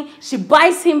him money, she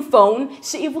buys him phone,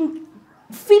 she even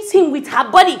feeds him with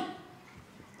her body.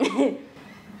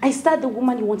 Is that the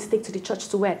woman you want to take to the church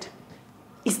to wed?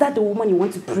 Is that the woman you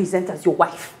want to present as your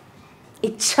wife? A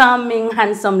charming,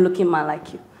 handsome-looking man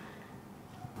like you.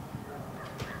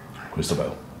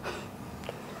 Christabel,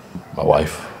 my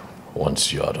wife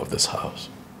wants you out of this house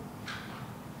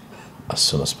as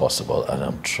soon as possible, and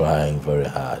I'm trying very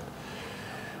hard.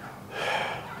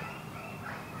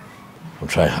 I'm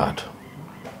trying hard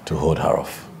to hold her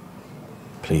off.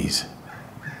 Please,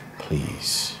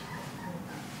 please,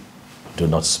 do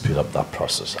not speed up that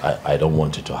process. I don't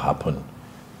want it to happen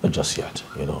just yet,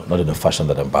 you know, not in a fashion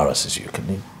that embarrasses you. Can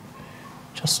you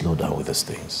just slow down with these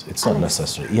things? It's not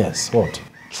necessary. Yes, what?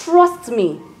 Trust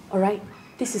me, all right?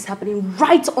 This is happening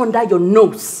right under your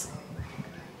nose.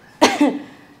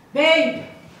 Babe!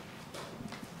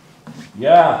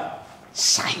 Yeah.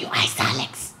 Shine your eyes,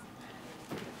 Alex.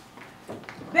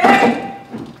 Babe!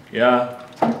 Yeah.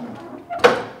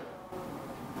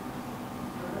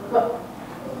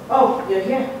 Oh, you're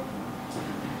here.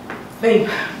 Babe,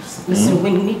 listen,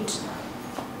 we need...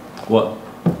 What?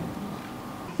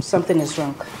 Something is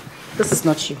wrong. This is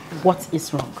not you. What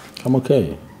is wrong? I'm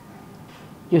okay.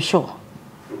 You're sure?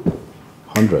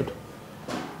 100.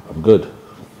 I'm good.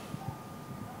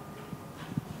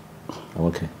 I'm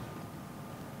okay.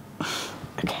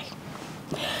 Okay.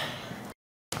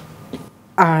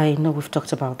 I know we've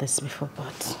talked about this before,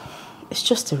 but it's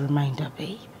just a reminder,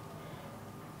 babe.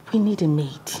 We need a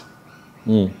maid.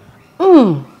 Look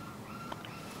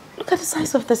at the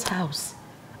size of this house.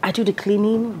 I do the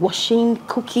cleaning, washing,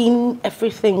 cooking,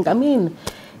 everything. I mean,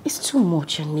 it's too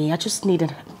much on me. I just need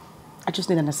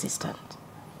an assistant.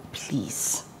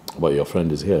 Please. But your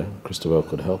friend is here. Christabel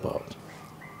could help out.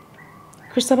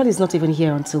 Christabel is not even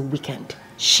here until weekend.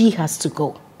 She has to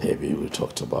go. Baby, we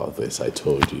talked about this. I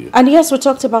told you. And yes, we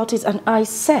talked about it, and I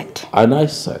said. And I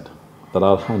said that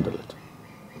I'll handle it.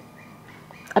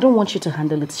 I don't want you to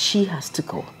handle it. She has to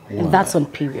go. Why? And that's on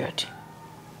period.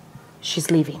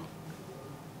 She's leaving.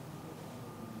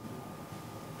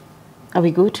 Are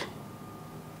we good?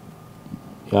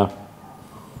 Yeah.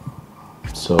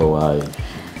 So I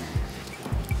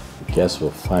guess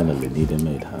we'll finally need a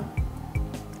maid, huh?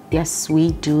 Yes,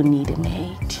 we do need a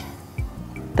maid.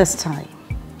 This time,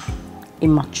 a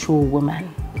mature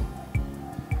woman.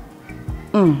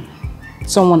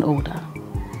 Someone older.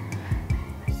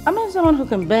 I mean, someone who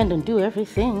can bend and do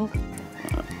everything.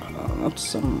 Not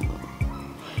some...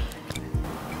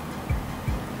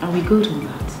 Are we good on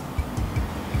that?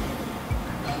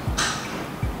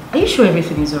 Are you sure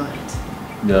everything is alright?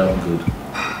 Yeah, I'm good.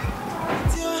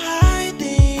 You're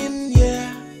hiding,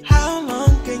 yeah. How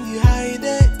long can you hide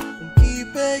it and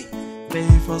keep it?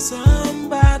 Pay for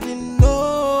somebody,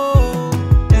 no.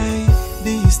 Hey,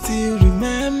 do you still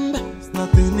remember?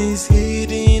 Nothing is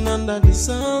hidden under the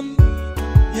sun.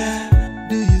 Yeah,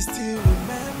 do you still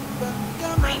remember?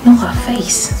 I know her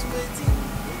face.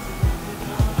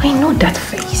 I know that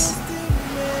face.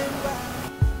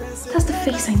 That's the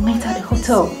face I met at the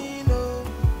hotel.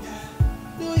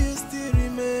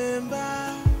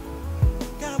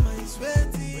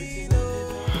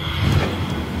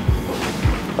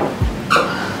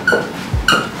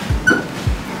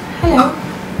 Hello.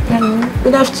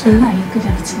 Good afternoon. Hi, good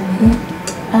afternoon.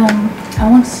 I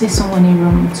want to see someone in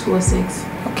room 206.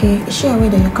 Okay, is she aware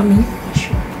that you're coming?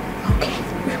 Sure. Okay.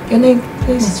 Your name,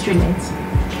 please? Miss Juliet.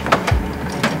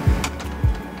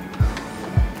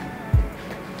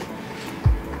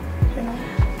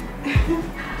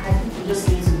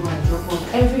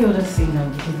 Every other thing I'll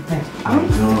give back.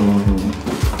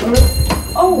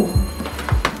 Oh!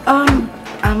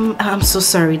 I'm so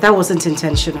sorry. That wasn't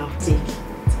intentional.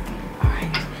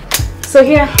 Alright. So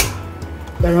here,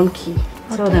 the room key.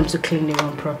 Tell them to clean the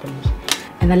room properly.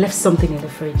 And I left something in the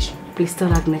fridge. Please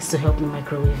tell Agnes to help me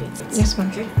microwave it. Yes, ma'am.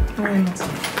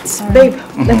 Okay. Babe,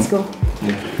 let's go.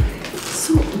 Yeah.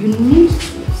 So, you need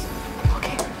to...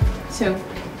 Okay. So,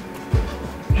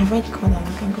 I've already called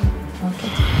her. You can go.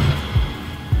 Okay.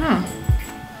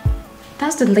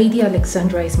 that's the lady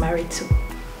Alexandra is married to.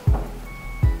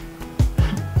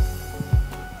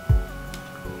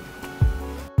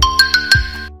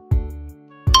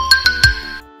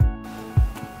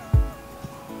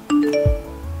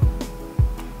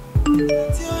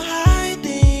 You're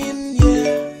hiding,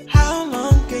 yeah. How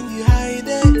long can you hide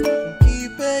it and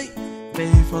keep it?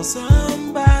 Pay for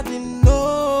somebody,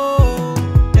 no.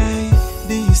 Hey,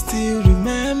 do you still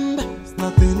remember?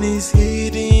 Nothing is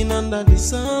hidden under the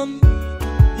sun.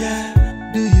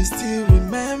 Yeah, do you still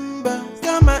remember?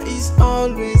 Karma is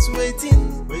always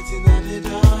waiting, waiting at the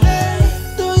door. Hey,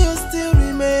 do you still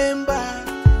remember?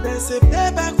 There's a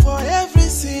payback for every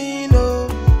sin, oh.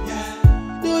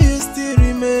 Yeah, do you still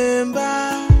remember?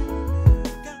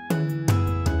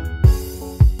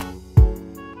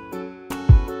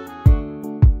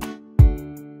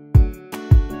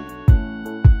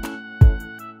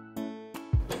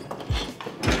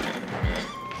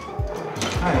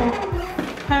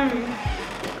 Harry.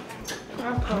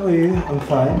 How are you? I'm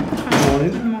fine. Good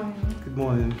morning. Good morning. Good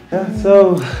morning. Yeah,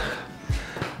 so,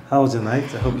 how was the night?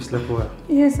 I hope you slept well.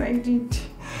 Yes, I did.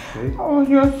 Okay. How was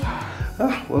yours?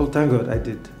 Well, thank God I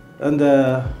did. And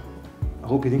I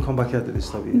hope you didn't come back here to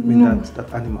disturb you. I mean, No.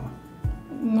 that animal.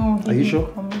 No, he Are you didn't sure?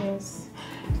 come, yes.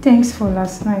 Thanks for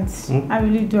last night. Hmm? I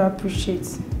really do appreciate.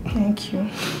 Thank you.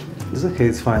 It's okay,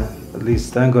 it's fine. At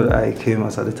least, thank God I came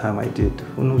at the time I did.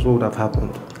 Who knows what would have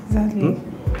happened? Exactly.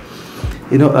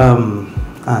 You know,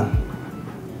 Anne,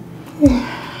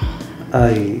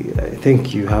 I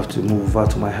think you have to move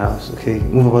over to my house, okay?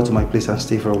 Move over to my place and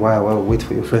stay for a while we wait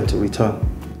for your friend to return.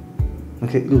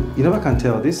 Okay, look, you never can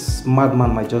tell. This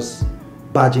madman might just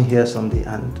barge in here someday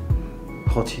and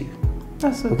hurt you.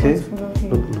 That's so Okay? thoughtful of you.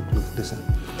 Look, listen.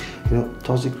 You know,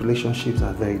 toxic relationships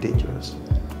are very dangerous.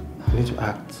 You need to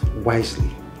act wisely,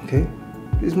 okay?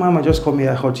 This man might just come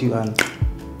here, hurt you, and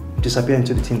disappear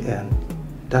into the thin air. And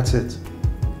that's it.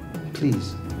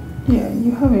 Please. Yeah,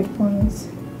 you have a point.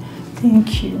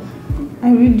 Thank you.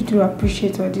 I really do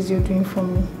appreciate what it is you're doing for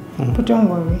me. But don't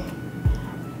worry.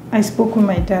 I spoke with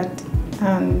my dad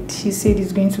and he said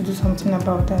he's going to do something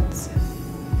about that.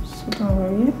 So don't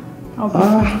worry. I'll be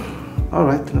fine.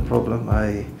 Alright, no problem.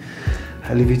 I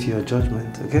leave it to your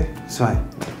judgment, okay? It's fine.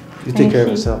 You take care of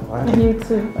yourself, alright? And you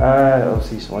too. I'll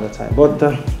see you some other time. But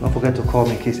don't forget to call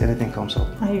me in case anything comes up.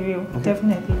 I will, Okay.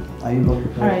 definitely. Are you not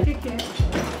prepared? Alright, take care.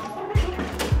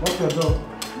 What's your door?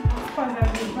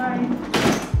 Bye.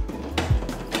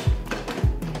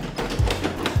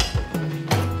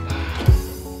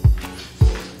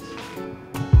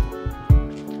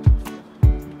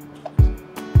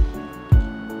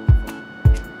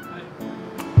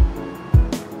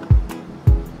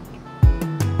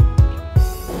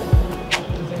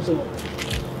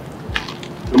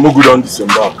 I'm not good on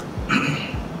disembark.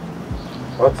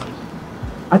 What?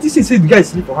 I think they said the guy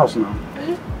sleep for house now.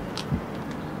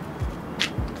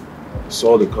 I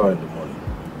saw the car in the morning.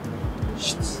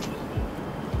 Shit.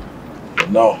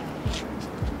 But now,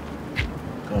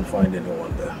 can't find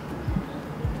anyone there.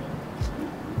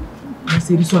 I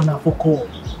say this one now for call.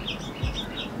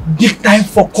 Big time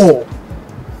for call.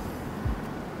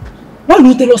 Why did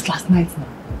you tell us last night now?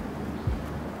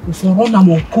 If you run them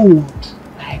on cold,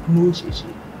 like no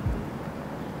JJ.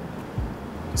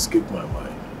 Escape my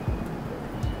mind.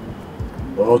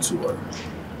 But not to worry.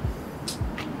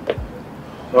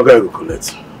 That guy will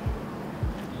collect.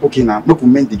 Okay now, look, we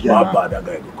mend the game. How bad that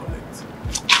guy will collect?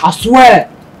 I swear.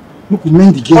 Look, we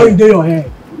mend the game. How you do your hair?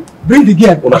 Bring the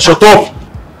gear. Una shut up!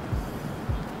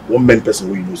 One man person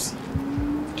who you know see.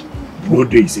 No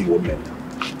day you say one man.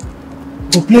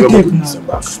 So play tape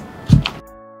now.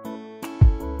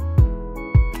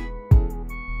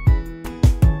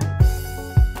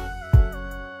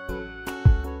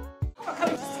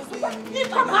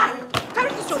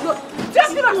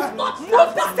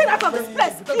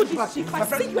 If I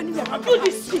see you anywhere, do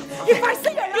this shit. If I see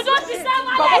you, you don't deserve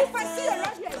my life. If I see you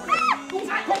around here,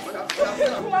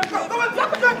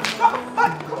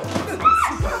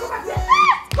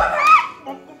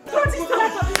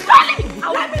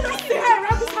 let me not see her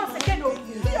around this house again.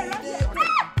 See her around here.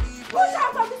 Push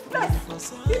out of this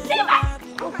place. Leave her.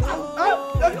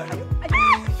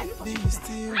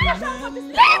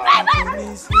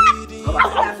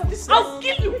 I'll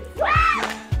kill you.